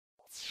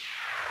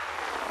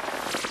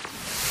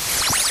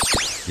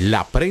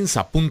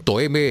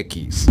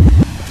laprensa.mx.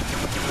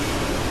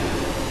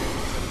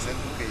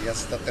 Que ya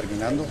se está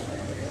terminando.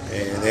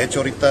 De hecho,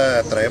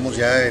 ahorita traemos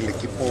ya el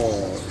equipo,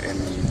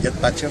 el Jet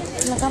Patcher,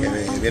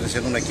 que viene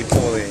siendo un equipo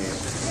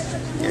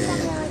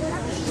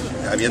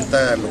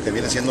avienta lo que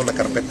viene siendo la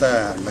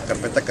carpeta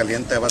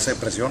caliente a base de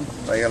presión,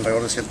 trae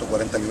alrededor de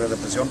 140 libras de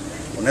presión.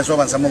 Con eso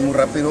avanzamos muy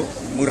rápido,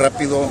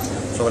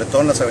 sobre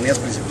todo en las avenidas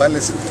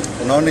principales.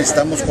 No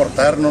necesitamos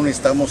cortar, no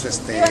necesitamos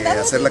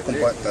hacer la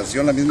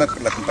compactación, la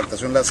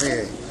compactación la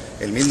hace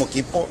el mismo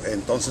equipo,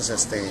 entonces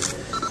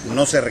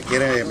no se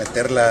requiere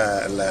meter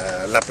la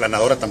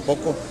aplanadora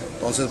tampoco,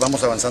 entonces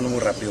vamos avanzando muy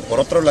rápido. Por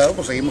otro lado,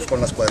 pues seguimos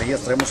con las cuadrillas,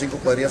 traemos 5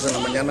 cuadrillas en la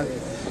mañana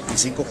y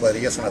 5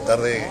 cuadrillas en la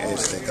tarde,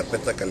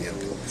 carpeta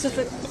caliente.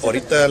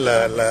 Ahorita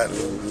la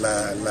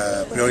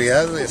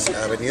prioridad es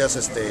avenidas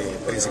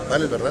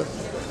principales, ¿verdad?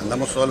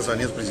 Andamos todas las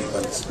avenidas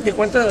principales. ¿De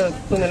cuántas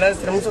toneladas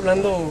estamos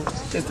hablando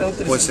que están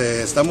utilizando? Pues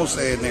estamos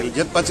en el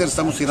Jet Patcher,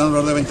 estamos tirando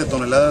alrededor de 20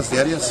 toneladas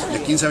diarias, de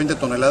 15 a 20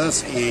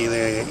 toneladas y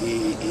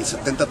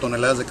 70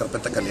 toneladas de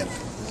carpeta caliente.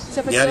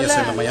 Diarias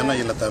en la mañana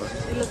y en la tarde.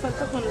 ¿Y les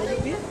falta con la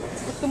lluvia?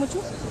 ¿Falta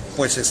mucho?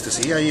 Pues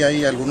sí,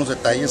 hay algunos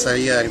detalles,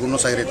 hay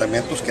algunos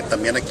agrietamientos que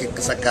también hay que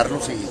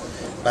sacarlos y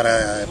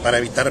para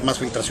evitar más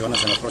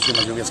filtraciones en las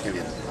próximas lluvias que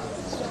vienen.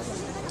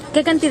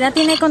 ¿Qué cantidad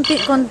tiene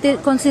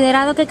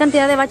considerado, qué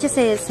cantidad de baches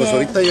se...? Pues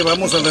ahorita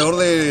llevamos alrededor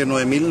de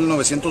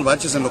 9.900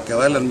 baches en lo que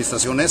va de la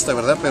administración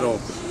 ¿verdad? Pero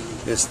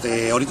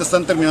ahorita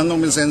están terminando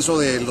un censo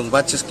de los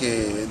baches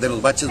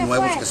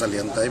nuevos que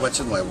salían, hay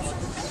baches nuevos.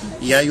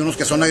 Y hay unos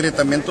que son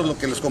agrietamientos, lo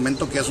que les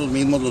comento que esos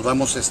mismos los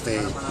vamos,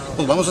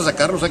 pues vamos a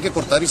sacarlos, hay que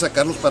cortar y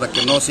sacarlos para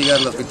que no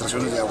sigan las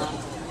filtraciones de agua.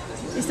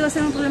 ¿Esto va a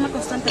ser un problema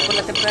constante por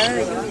la temporada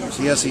de lluvia?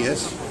 Sí, así es.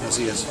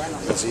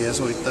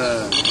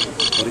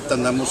 Ahorita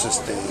andamos,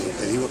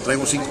 te digo,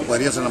 traigo 5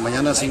 cuadrillas en la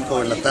mañana,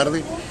 5 en la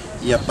tarde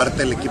y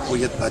aparte el equipo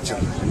Jet Patcher.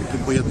 El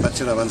equipo Jet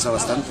Patcher avanza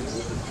bastante.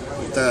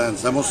 Ahorita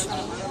estamos,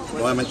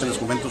 nuevamente les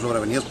comento sobre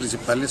avenidas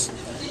principales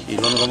y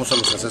luego nos vamos a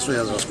los accesos y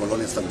a las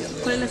colonias también.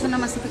 ¿Cuál es la zona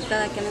más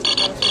afectada que han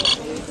encontrado ustedes?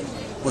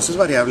 Pues es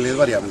variable, o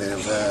sea,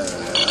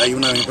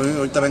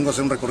 ahorita vengo a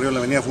hacer un recorrido en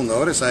la avenida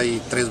Fundadores,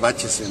 hay 3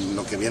 baches en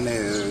lo que viene,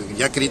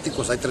 ya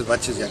críticos, hay 3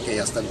 baches ya que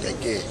ya están, que hay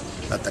que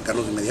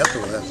atacarlos de inmediato,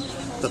 ¿verdad?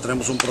 Ahorita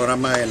tenemos un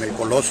programa en el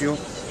Colosio,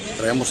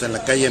 traemos en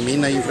la calle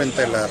Mina, ahí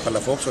frente a la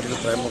Palafox, ahorita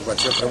traemos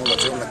bacheo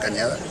en la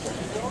Cañada,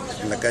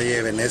 en la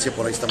calle Venecia,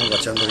 por ahí estamos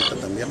bacheando ahorita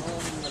también.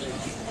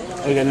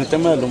 Oiga, en el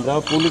tema del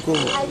alumbrado público,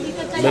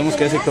 vemos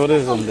que hay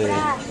sectores donde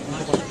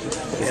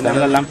están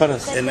las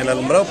lámparas. En el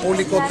alumbrado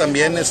público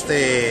también,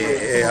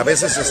 a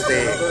veces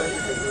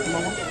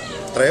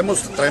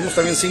traemos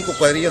también 5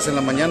 cuadrillas en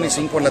la mañana y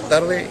 5 en la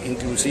tarde,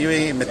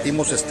 inclusive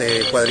metimos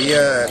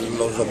cuadrilla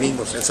los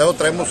domingos. El sábado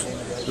traemos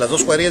las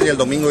 2 cuadrillas y el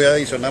domingo ya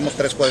adicionamos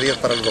 3 cuadrillas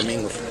para los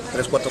domingos,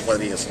 3-4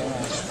 cuadrillas.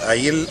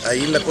 Ahí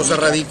la cosa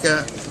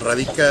radica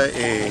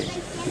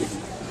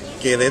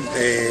que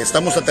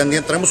estamos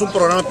atendiendo, tenemos un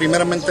programa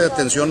primeramente de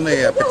atención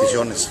a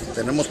peticiones.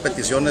 Tenemos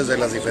peticiones de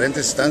las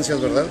diferentes instancias,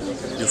 ¿verdad?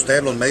 Y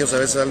ustedes, los medios, a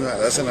veces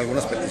hacen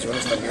algunas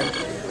peticiones también,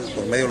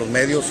 por medio de los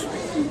medios,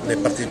 de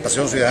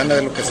participación ciudadana,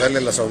 de lo que sale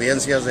en las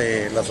audiencias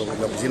de la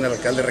oficina del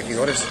alcalde,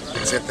 regidores,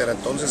 etcétera.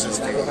 Entonces,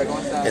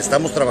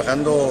 estamos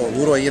trabajando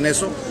duro ahí en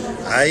eso.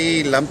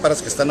 Hay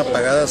lámparas que están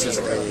apagadas,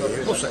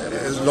 pues,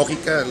 es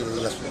lógica,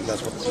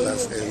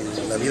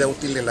 la vida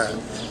útil de la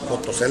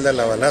fotocelda,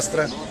 la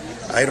balastra.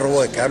 Hay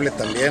robo de cable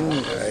también.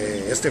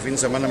 Este fin de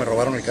semana me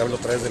robaron el cable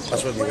otra vez del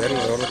paso de nivel,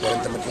 alrededor de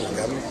 40 metros de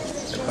cable,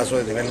 el paso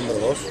de nivel número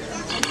 2.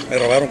 Me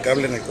robaron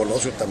cable en el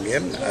Colosio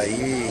también.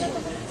 Ahí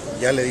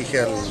ya le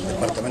dije al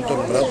departamento de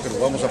alumbrado que lo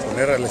vamos a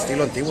poner al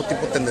estilo antiguo,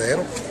 tipo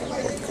tendedero,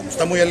 porque como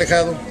está muy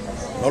alejado,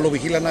 no lo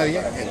vigila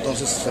nadie,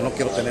 entonces no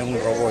quiero tener un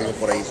robo yo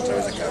por ahí otra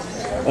vez de cable.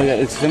 Oiga,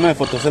 ¿el sistema de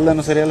fotocelda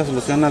no sería la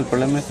solución al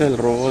problema del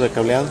robo de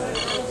cableado?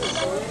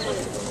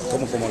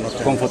 ¿Cómo no?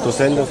 Con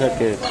fotocelda, o sea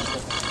que...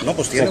 No,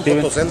 pues tienen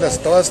fotoceldas,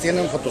 todas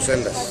tienen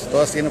fotoceldas,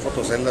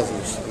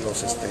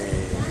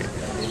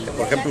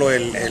 por ejemplo,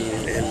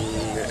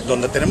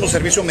 donde tenemos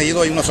servicio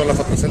medido hay una sola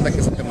fotocelda que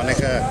es la que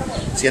maneja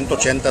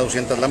 180,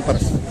 200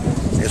 lámparas,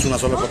 es una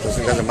sola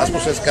fotocelda, además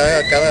pues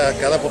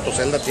cada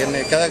fotocelda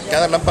tiene,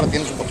 cada lámpara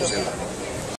tiene su fotocelda.